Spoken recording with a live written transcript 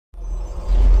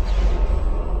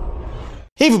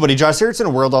Hey everybody, Josh here. It's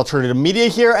in World Alternative Media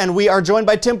here, and we are joined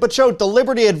by Tim Pachot, the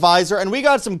Liberty Advisor, and we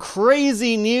got some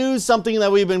crazy news, something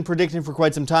that we've been predicting for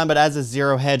quite some time, but as a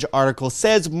Zero Hedge article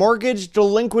says, mortgage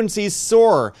delinquencies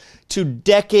soar to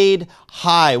decade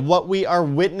high. What we are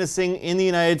witnessing in the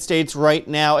United States right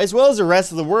now, as well as the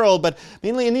rest of the world, but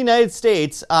mainly in the United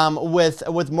States,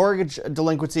 with mortgage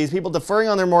delinquencies, people deferring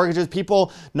on their mortgages,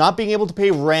 people not being able to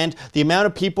pay rent, the amount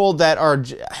of people that are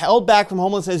held back from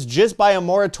homelessness just by a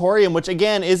moratorium, which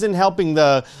again isn't helping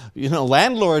the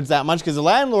landlords that much, because the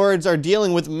landlords are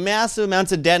dealing with massive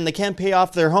amounts of debt and they can't pay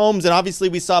off their homes. And obviously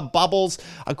we saw bubbles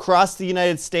across the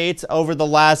United States over the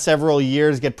last several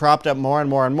years get propped up more and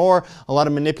more and more. A lot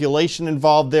of manipulation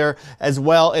involved there as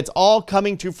well. It's all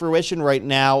coming to fruition right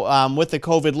now with the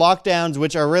COVID lockdowns,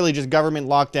 which are really just government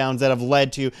lockdowns that have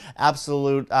led to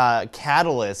absolute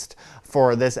catalyst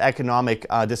for this economic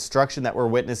destruction that we're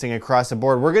witnessing across the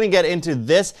board. We're going to get into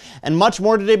this and much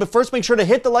more today, but first make sure to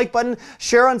hit the like button,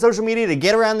 share on social media to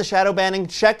get around the shadow banning,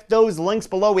 check those links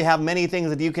below. We have many things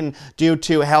that you can do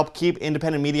to help keep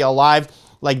independent media alive,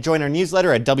 like join our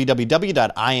newsletter at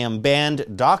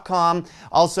www.iambanned.com.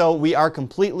 Also, we are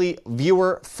completely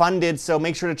viewer funded, so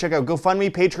make sure to check out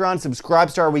GoFundMe, Patreon,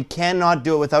 Subscribestar. We cannot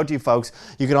do it without you folks.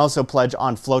 You can also pledge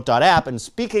on float.app. And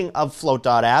speaking of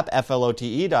float.app,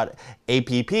 flote.app,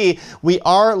 we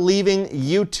are leaving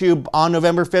YouTube on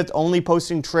November 5th, only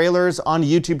posting trailers on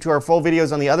YouTube to our full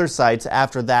videos on the other sites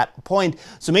after that point.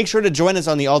 So make sure to join us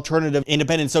on the alternative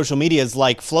independent social medias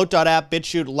like float.app,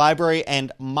 BitChute, Library,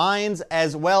 and Minds,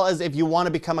 as well as if you want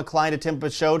to become a client of Tim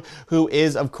Pachot, who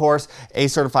is, of course, a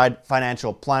certified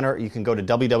financial planner, you can go to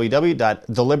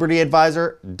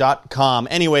www.thelibertyadvisor.com.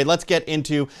 Anyway, let's get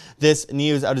into this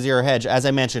news out of Zero Hedge. As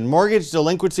I mentioned, mortgage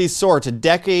delinquencies soar to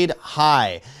decade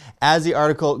high. As the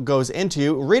article goes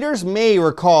into, readers may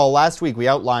recall last week we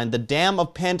outlined the dam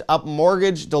of pent-up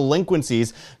mortgage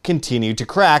delinquencies continue to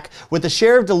crack, with the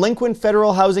share of delinquent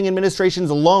Federal Housing Administration's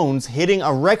loans hitting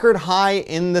a record high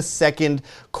in the second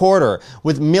quarter.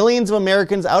 With millions of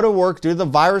Americans out of work due to the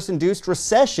virus-induced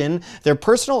recession, their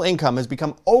personal income has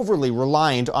become overly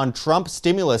reliant on Trump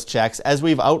stimulus checks, as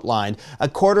we've outlined. A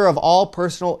quarter of all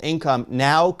personal income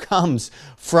now comes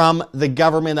from the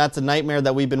government. That's a nightmare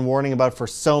that we've been warning about for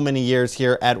so many years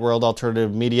here at World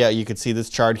Alternative Media. You can see this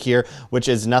chart here, which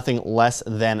is nothing less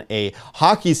than a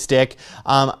hockey stick.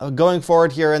 Going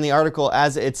forward here in the article,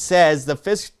 as it says,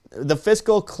 the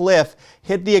fiscal cliff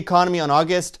hit the economy on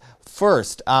August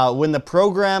 1st, when the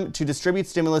program to distribute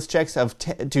stimulus checks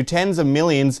to tens of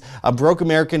millions of broke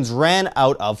Americans ran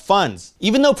out of funds.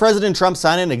 Even though President Trump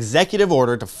signed an executive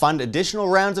order to fund additional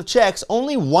rounds of checks,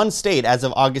 only one state as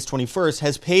of August 21st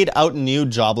has paid out new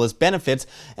jobless benefits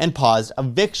and paused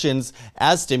evictions,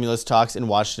 as stimulus talks in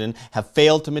Washington have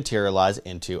failed to materialize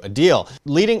into a deal.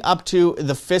 Leading up to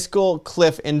the fiscal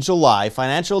cliff in July,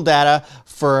 financial data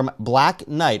firm Black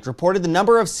Knight reported the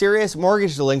number of serious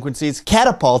mortgage delinquencies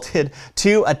catapulted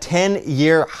to a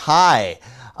 10-year high.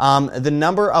 The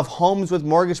number of homes with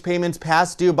mortgage payments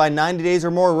past due by 90 days or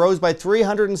more rose by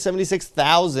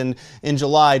 376,000 in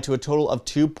July to a total of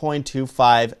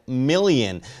 2.25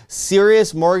 million.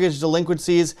 Serious mortgage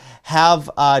delinquencies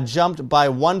have jumped by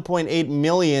 1.8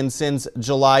 million since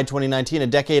July 2019, a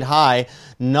decade high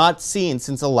not seen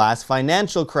since the last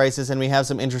financial crisis. And we have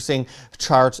some interesting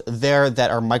charts there that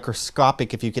are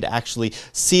microscopic if you could actually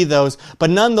see those.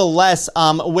 But nonetheless,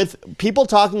 with people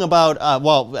talking about,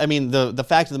 the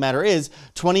fact of the matter is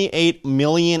 28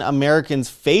 million Americans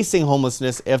facing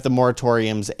homelessness if the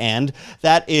moratoriums end.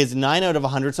 That is 9 out of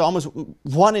 100, so almost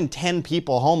 1 in 10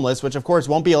 people homeless, which of course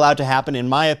won't be allowed to happen. In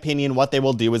my opinion, what they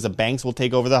will do is the banks will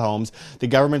take over the homes. The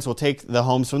governments will take the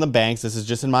homes from the banks. This is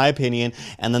just in my opinion.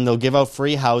 And then they'll give out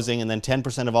free housing, and then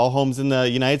 10% of all homes in the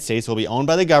United States will be owned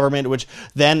by the government, which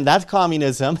then that's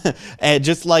communism. And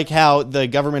just like how the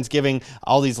government's giving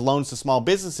all these loans to small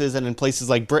businesses, and in places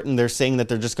like Britain, they're saying that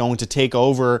they're just going to take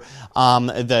over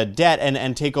the debt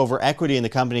and take over equity in the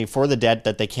company for the debt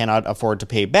that they cannot afford to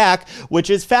pay back, which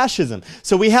is fascism.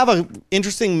 So we have an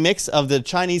interesting mix of the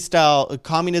Chinese-style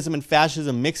communism and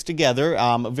fascism mixed together,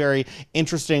 a very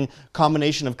interesting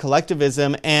combination of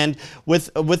collectivism. And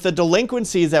with the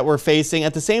delinquencies that we're facing,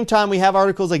 at the same time, we have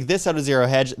articles like this out of Zero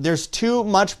Hedge. There's too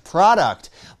much product.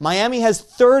 Miami has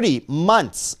 30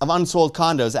 months of unsold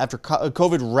condos after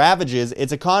COVID ravages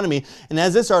its economy. And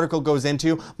as this article goes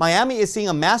into, Miami is seeing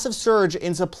a massive surge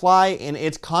in supply in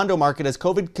its condo market as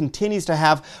COVID continues to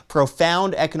have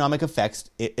profound economic effects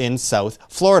in South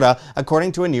Florida,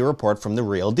 according to a new report from The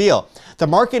Real Deal. The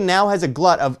market now has a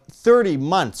glut of 30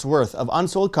 months worth of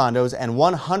unsold condos and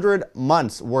 100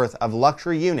 months worth of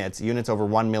luxury units over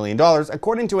 $1 million,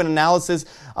 according to an analysis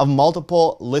of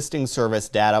multiple listing service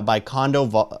data by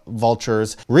Condo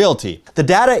Vultures Realty. The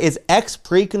data is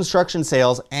pre-construction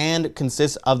sales and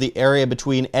consists of the area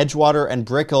between Edgewater and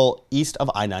Brickell east of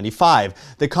I-95.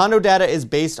 The condo data is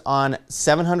based on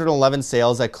 711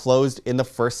 sales that closed in the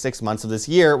first 6 months of this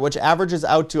year, which averages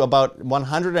out to about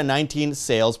 119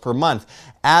 sales per month.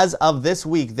 As of this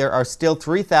week, there are still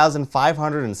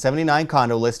 3,579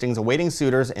 condo listings awaiting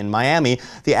suitors in Miami.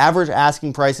 The average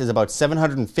asking price is about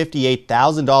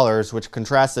 $758,000, which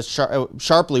contrasts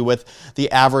sharply with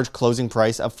the average closing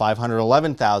price of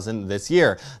 $511,000 this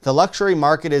year. The luxury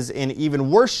market is in even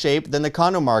worse shape than the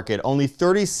condo market. Only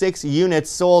 36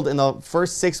 units sold in the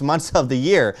first 6 months of the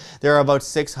year. There are about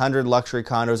 600 luxury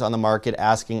condos on the market,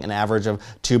 asking an average of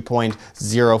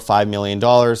 $2.05 million.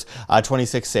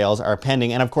 26 sales are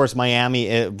pending. And of course, Miami,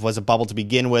 it was a bubble to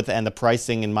begin with, and the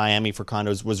pricing in Miami for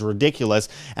condos was ridiculous.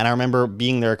 And I remember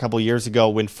being there a couple of years ago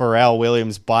when Pharrell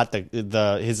Williams bought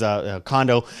his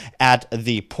condo at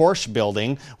the Porsche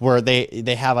building, where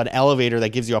they have an elevator that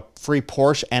gives you a free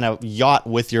Porsche and a yacht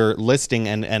with your listing,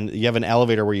 and you have an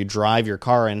elevator where you drive your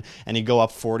car in, and you go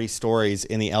up 40 stories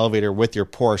in the elevator with your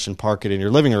Porsche and park it in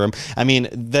your living room. I mean,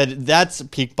 that's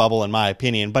peak bubble in my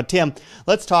opinion. But Tim,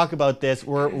 let's talk about this.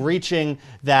 We're reaching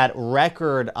that record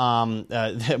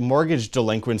mortgage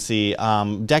delinquency,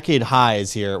 decade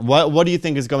highs here. What do you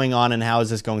think is going on, and how is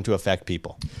this going to affect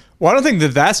people? Well, I don't think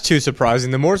that that's too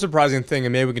surprising. The more surprising thing,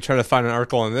 and maybe we can try to find an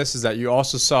article on this, is that you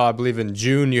also saw, I believe in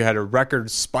June, you had a record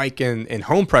spike in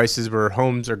home prices where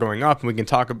homes are going up, and we can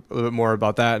talk a little bit more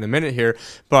about that in a minute here.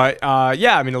 But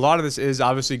yeah, I mean, a lot of this is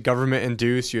obviously government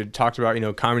induced. You had talked about,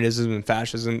 communism and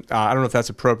fascism. I don't know if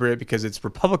that's appropriate because it's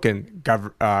Republican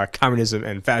communism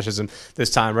and fascism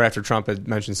this time, right after Trump had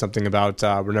mentioned something about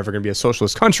we're never going to be a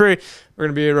socialist country. We're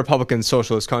going to be a Republican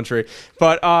socialist country.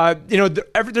 But,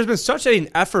 there's been such an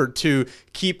effort to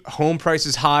keep home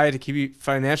prices high, to keep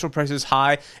financial prices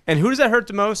high. And who does that hurt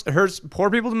the most? It hurts poor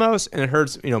people the most, and it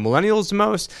hurts, millennials the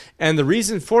most. And the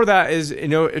reason for that is,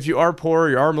 if you are poor,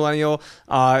 you are a millennial,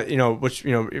 which,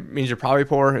 it means you're probably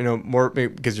poor, more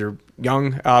because you're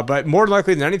young, but more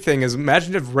likely than anything is,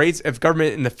 imagine if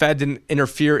government and the Fed didn't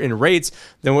interfere in rates,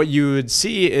 then what you would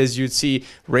see is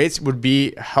rates would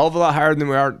be a hell of a lot higher than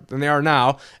they are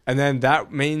now, and then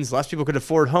that means less people could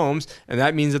afford homes, and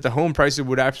that means that the home prices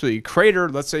would absolutely crater.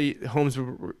 Let's say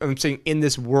I'm saying in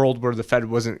this world where the Fed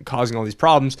wasn't causing all these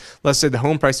problems, let's say the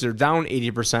home prices are down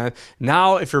 80%.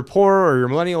 Now, if you're poor or you're a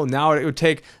millennial, now it would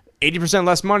take 80%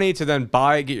 less money to then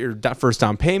get your first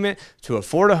down payment, to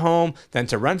afford a home, then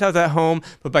to rent out that home.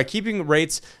 But by keeping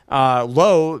rates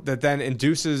low, that then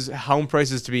induces home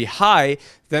prices to be high,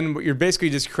 then what you're basically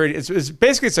just creating,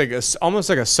 it's like almost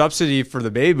like a subsidy for the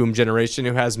baby boom generation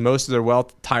who has most of their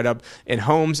wealth tied up in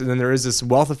homes. And then there is this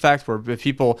wealth effect where if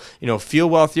people, feel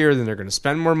wealthier, then they're going to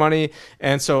spend more money.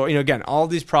 And so, again, all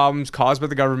these problems caused by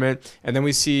the government. And then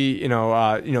we see,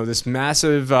 this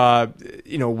massive,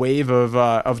 wave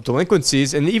of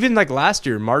delinquencies. And even like last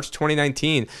year, March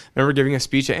 2019, I remember giving a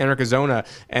speech at Anarch, Arizona.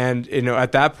 And,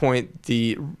 at that point,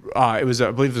 I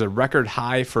believe it was a record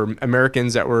high for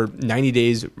Americans that were 90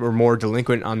 days or more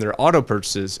delinquent on their auto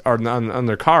purchases or on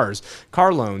their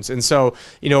car loans. And so,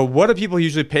 what do people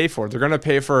usually pay for? They're going to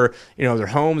pay for, their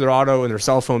home, their auto, and their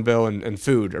cell phone bill and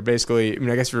food, or basically,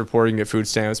 I guess you're reporting at food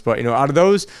stamps, but, out of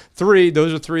those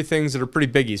are three things that are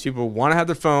pretty biggies. People want to have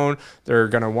their phone. They're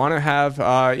going to want to have,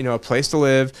 a place to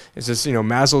live. It's just,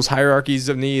 Maslow's hierarchies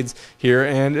of needs here.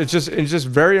 And it's just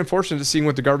very unfortunate to see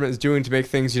what the government is doing to make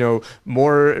things,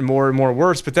 more and more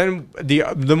worse. But then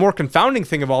the more confounding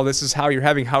thing of all this is how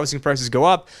you're having housing prices go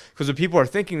up, because what people are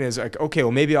thinking is like, okay,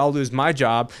 well, maybe I'll lose my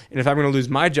job, and if I'm going to lose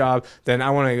my job, then I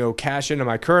want to go cash into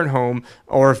my current home.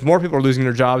 Or if more people are losing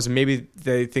their jobs, and maybe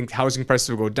they think housing prices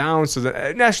will go down, so that,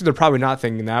 and actually they're probably not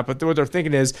thinking that, but what they're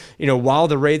thinking is, while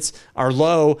the rates are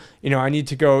low, I need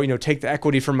to go, take the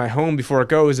equity from my home before it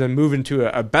goes and move into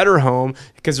a better home,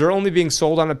 because they're only being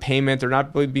sold on a payment. They're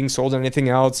not really being sold on anything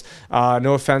else.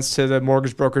 No offense to the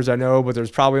mortgage brokers I know, but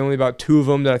there's probably only about 2 of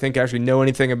them that I think actually know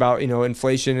anything about,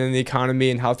 inflation and the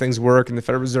economy and how things work, and the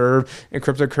Federal Reserve and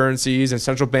cryptocurrencies and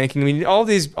central banking. I mean, all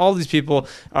these people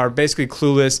are basically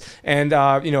clueless. And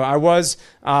I was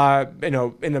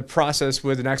in the process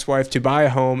with an ex-wife to buy a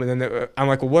home. And then I'm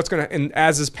like, well, what's going to, and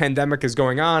as this pandemic is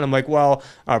going on, I'm like, well,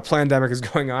 pandemic is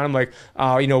going on. I'm like,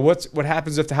 what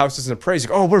happens if the house isn't appraised?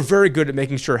 Like, oh, we're very good at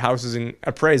making sure houses are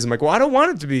appraised. I'm like, well, I don't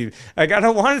want it to be, like, I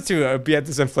don't want it to be at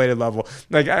this inflated level.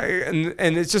 Like, and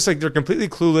it's just like, they're completely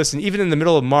clueless. And even in the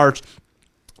middle of March,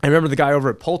 I remember the guy over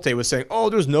at Pulte was saying, oh,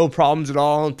 there's no problems at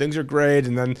all and things are great.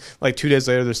 And then like 2 days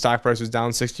later, their stock price was down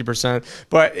 60%.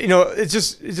 But, it's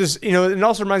just, it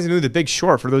also reminds me of The Big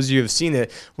Short, for those of you who have seen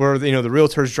it, where, the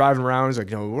realtor's driving around. He's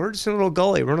like, we're just in a little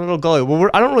gully. We're in a little gully.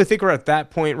 Well, I don't really think we're at that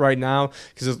point right now,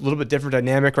 because it's a little bit different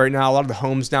dynamic right now. A lot of the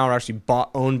homes now are actually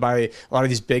owned by a lot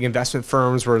of these big investment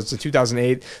firms, whereas in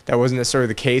 2008, that wasn't necessarily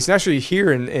the case. And actually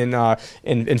here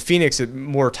in Phoenix, it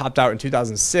more topped out in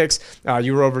 2006.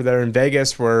 You were over there in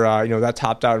Vegas, where that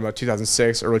topped out in about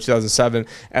 2006, early 2007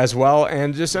 as well.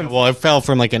 And just it fell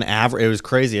from like an average. It was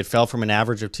crazy. It fell from an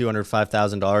average of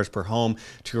 $205,000 per home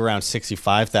to around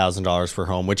 $65,000 per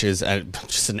home, which is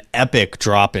just an epic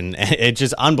drop, and it's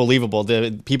just unbelievable.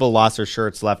 People lost their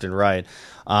shirts left and right.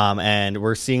 And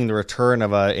we're seeing the return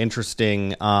of an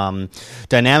interesting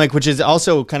dynamic, which is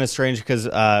also kind of strange because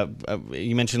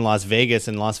you mentioned Las Vegas,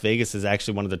 and Las Vegas is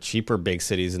actually one of the cheaper big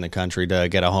cities in the country to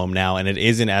get a home now, and it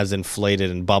isn't as inflated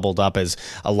and bubbled up as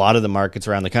a lot of the markets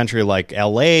around the country, like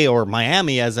LA or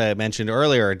Miami, as I mentioned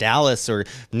earlier, or Dallas or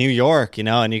New York,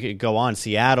 and you could go on,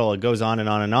 Seattle, it goes on and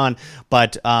on and on.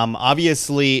 But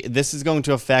obviously, this is going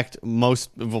to affect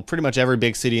pretty much every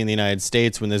big city in the United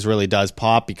States when this really does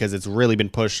pop, because it's really been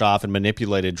pushed off and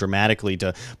manipulated dramatically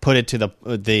to put it to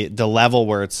the level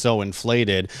where it's so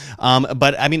inflated.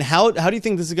 But I mean, how do you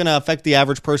think this is going to affect the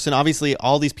average person? Obviously,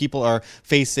 all these people are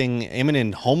facing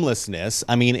imminent homelessness.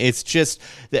 I mean, it's just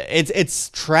it's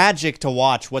tragic to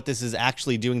watch what this is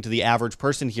actually doing to the average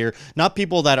person here. Not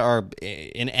people that are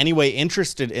in any way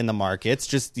interested in the markets,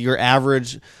 just your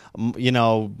average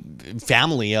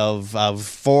family of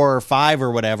 4 or 5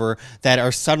 or whatever, that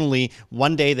are suddenly,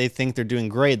 one day they think they're doing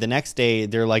great, the next day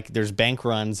they're like, there's bank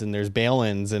runs and there's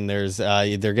bail-ins and there's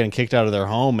they're getting kicked out of their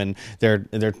home, and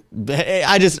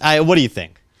what do you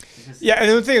think? Yeah,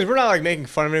 and the thing is, we're not like making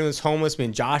fun of anyone who's homeless. I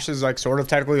mean, Josh is like sort of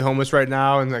technically homeless right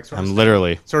now, and like I'm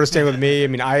literally sort of staying with me. I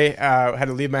mean, I had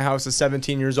to leave my house at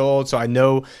 17 years old, so I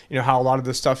know how a lot of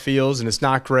this stuff feels, and it's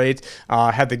not great.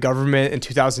 Had the government in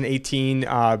 2018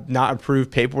 not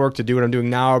approved paperwork to do what I'm doing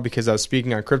now, because I was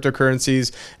speaking on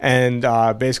cryptocurrencies and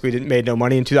basically made no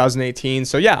money in 2018.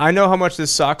 So yeah, I know how much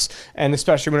this sucks, and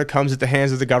especially when it comes at the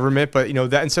hands of the government. But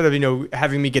that instead of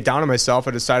having me get down on myself,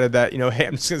 I decided that hey,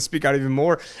 I'm just going to speak out even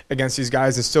more against these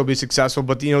guys and still be successful.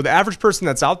 But the average person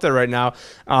that's out there right now,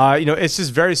 it's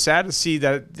just very sad to see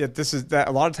that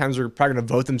a lot of times they're probably going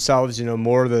to vote themselves,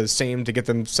 more of the same to get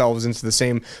themselves into the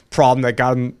same problem that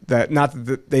got them. That not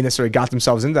that they necessarily got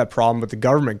themselves into that problem, but the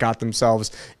government got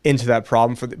themselves into that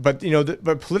problem. But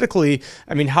politically,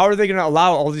 I mean, how are they going to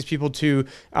allow all these people to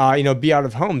be out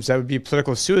of homes? That would be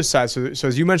political suicide. So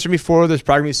as you mentioned before, there's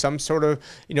probably going to be some sort of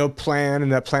plan,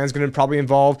 and that plan is going to probably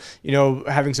involve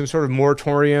having some sort of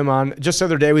moratorium on. Just the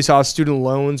other day, we saw student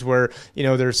loans where,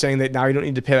 they're saying that now you don't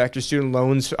need to pay back your student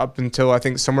loans up until I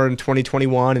think somewhere in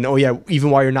 2021. And even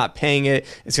while you're not paying it,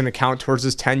 it's going to count towards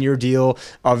this 10-year deal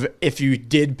of if you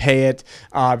did pay it,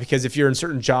 because if you're in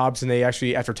certain jobs and they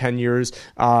actually, after 10 years,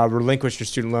 relinquish your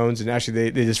student loans, and actually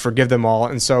they just forgive them all.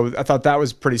 And so I thought that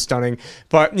was pretty stunning.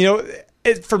 But,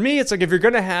 for me, it's like, if you're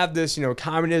going to have this,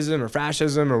 communism or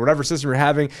fascism or whatever system you're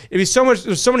having, there's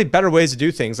so many better ways to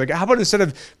do things. Like, how about instead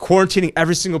of quarantining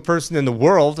every single person in the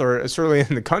world, or certainly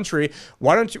in the country, it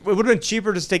would have been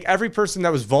cheaper to take every person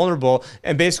that was vulnerable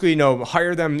and basically,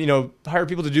 hire them, hire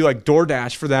people to do like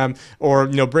DoorDash for them, or,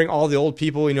 bring all the old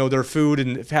people, their food,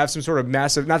 and have some sort of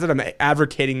massive, not that I'm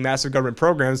advocating massive government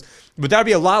programs, but that would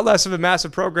be a lot less of a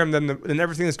massive program than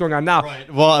everything that's going on now.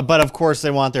 Right. Well, but of course they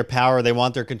want their power, they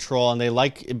want their control, and they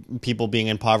like people being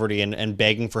in poverty and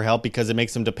begging for help, because it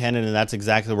makes them dependent, and that's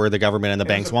exactly where the government and the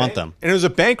banks want them. And it was a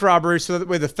bank robbery, so that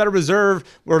way the Federal Reserve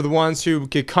were the ones who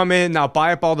could come in, now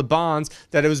buy up all the bonds,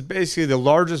 that it was basically the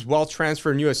largest wealth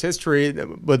transfer in U.S. history,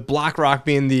 with BlackRock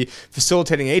being the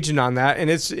facilitating agent on that. And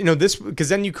it's, this, because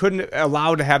then you couldn't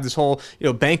allow to have this whole,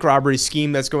 bank robbery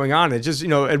scheme that's going on. It just, it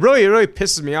really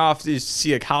pisses me off to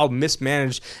see like how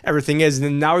mismanaged everything is. And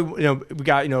then now we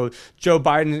got Joe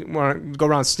Biden want to go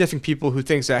around sniffing people who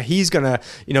thinks that he's gonna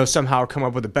somehow come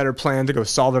up with a better plan to go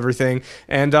solve everything.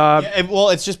 And well,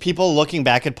 it's just people looking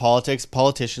back at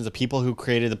politicians, the people who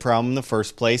created the problem in the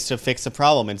first place, to fix the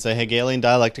problem. It's a Hegelian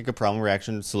dialectic of problem,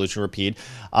 reaction, solution, repeat,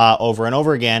 over and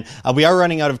over again. We are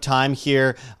running out of time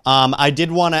here. I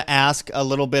did want to ask a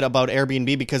little bit about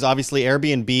Airbnb, because obviously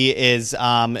Airbnb is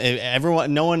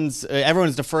everyone's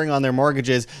deferring on their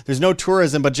mortgages. There's no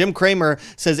tourism, but Jim Cramer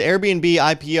says Airbnb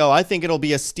IPO, I think it'll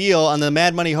be a steal. And the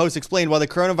Mad Money host explained why the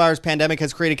coronavirus pandemic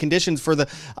has created conditions for the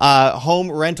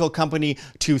home rental company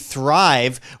to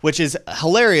thrive, which is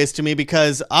hilarious to me,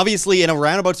 because obviously in a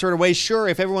roundabout sort of way, sure,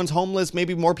 if everyone's homeless,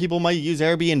 maybe more people might use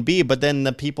Airbnb, but then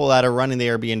the people that are running the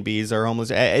Airbnbs are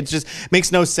homeless. It just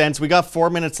makes no sense. We got 4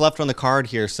 minutes left on the card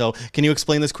here, so can you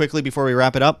explain this quickly before we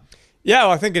wrap it up? Yeah,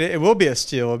 well, I think it will be a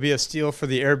steal. It'll be a steal for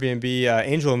the Airbnb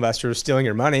angel investors stealing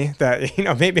your money. That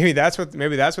maybe that's what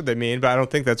they mean, but I don't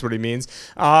think that's what he means.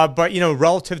 But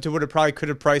relative to what it probably could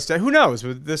have priced at, who knows?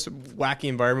 With this wacky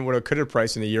environment, what it could have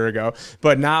priced in a year ago.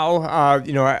 But now,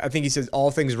 I think he says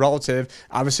all things relative.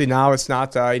 Obviously, now it's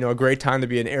not a great time to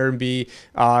be an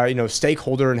Airbnb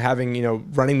stakeholder and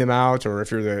having running them out, or if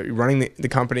you're running the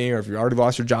company, or if you already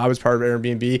lost your job as part of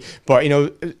Airbnb. But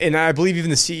and I believe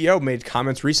even the CEO made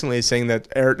comments recently saying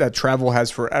that travel has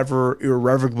forever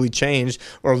irrevocably changed,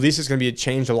 or at least it's going to be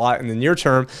changed a lot in the near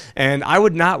term. And I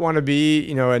would not want to be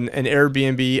an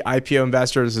Airbnb IPO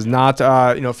investor. This is not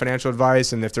financial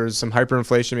advice, and if there's some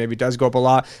hyperinflation, maybe it does go up a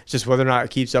lot. It's just whether or not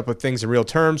it keeps up with things in real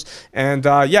terms. And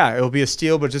it'll be a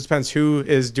steal, but it just depends who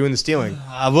is doing the stealing.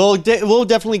 We'll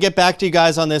definitely get back to you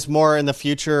guys on this more in the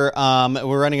future.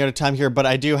 We're running out of time here, but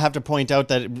I do have to point out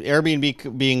that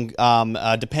Airbnb being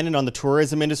dependent on the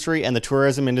tourism industry, and the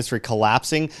tourism industry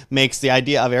collapsing, makes the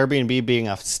idea of Airbnb being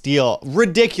a steal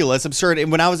ridiculous, absurd.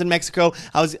 And when I was in Mexico,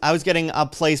 I was getting a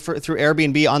place through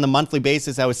Airbnb on the monthly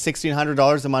basis. That was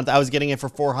 $1,600 a month. I was getting it for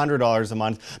 $400 a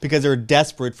month, because they're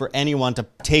desperate for anyone to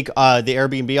take the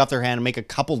Airbnb off their hand and make a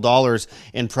couple dollars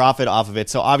in profit off of it.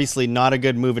 So obviously not a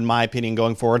good move in my opinion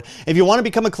going forward. If you want to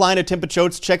become a client of Tim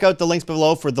Picciot's, check out the links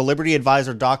below for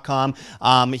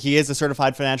thelibertyadvisor.com. He is a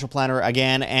certified financial planner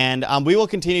again, and we will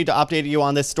continue to update you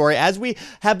on this story, as we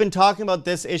have been talking about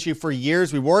this issue for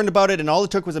years. We warned about it, and all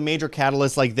it took was a major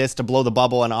catalyst like this to blow the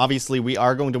bubble, and obviously we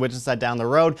are going to witness that down the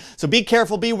road. So be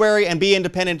careful, be wary, and be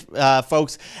independent,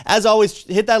 folks. As always,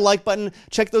 hit that like button,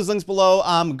 check those links below.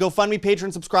 GoFundMe,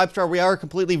 Patreon, subscribe to our, we are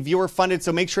completely viewer funded,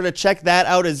 so make sure to check that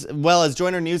out, as well as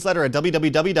join our newsletter at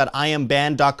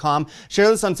www.iambanned.com. Share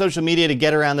this on social media to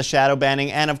get around the shadow banning,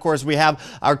 and of course we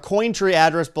have our Cointree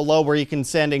address below where you can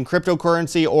send in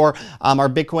cryptocurrency, or our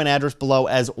Bitcoin address below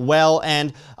as well.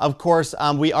 And of course,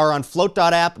 we are on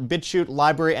Float.app, BitChute,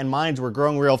 Library, and Minds. We're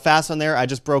growing real fast on there. I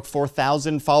just broke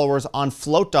 4,000 followers on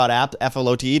Float.app,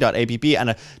 flote.app, and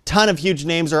a ton of huge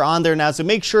names are on there now. So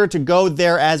make sure to go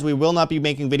there, as we will not be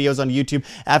making videos on YouTube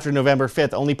after November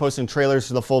 5th, only posting trailers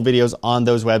for the full videos on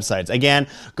those websites. Again,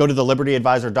 go to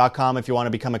thelibertyadvisor.com if you want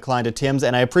to become a client of Tim's.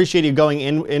 And I appreciate you going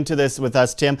into this with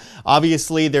us, Tim.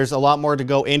 Obviously, there's a lot more to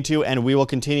go into, and we will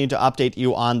continue to update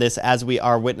you on this as we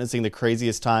are witnessing the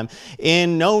craziest time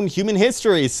in known human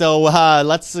history. So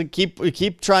let's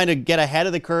keep trying to get ahead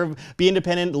of the curve, be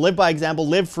independent, live by example,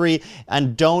 live free,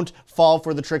 and don't fall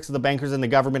for the tricks of the bankers and the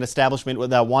government establishment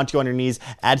that want you on your knees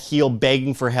at heel,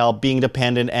 begging for help, being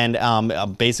dependent,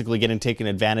 and basically getting taken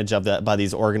advantage of by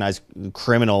these organized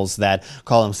criminals that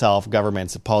call themselves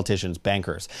governments, politicians,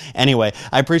 bankers. Anyway,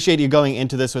 I appreciate you going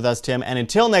into this with us, Tim. And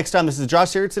until next time, this is Josh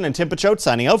Sigurdson and Tim Picciott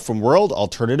signing out from World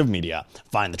Alternative Media.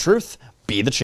 Find the truth, be the change.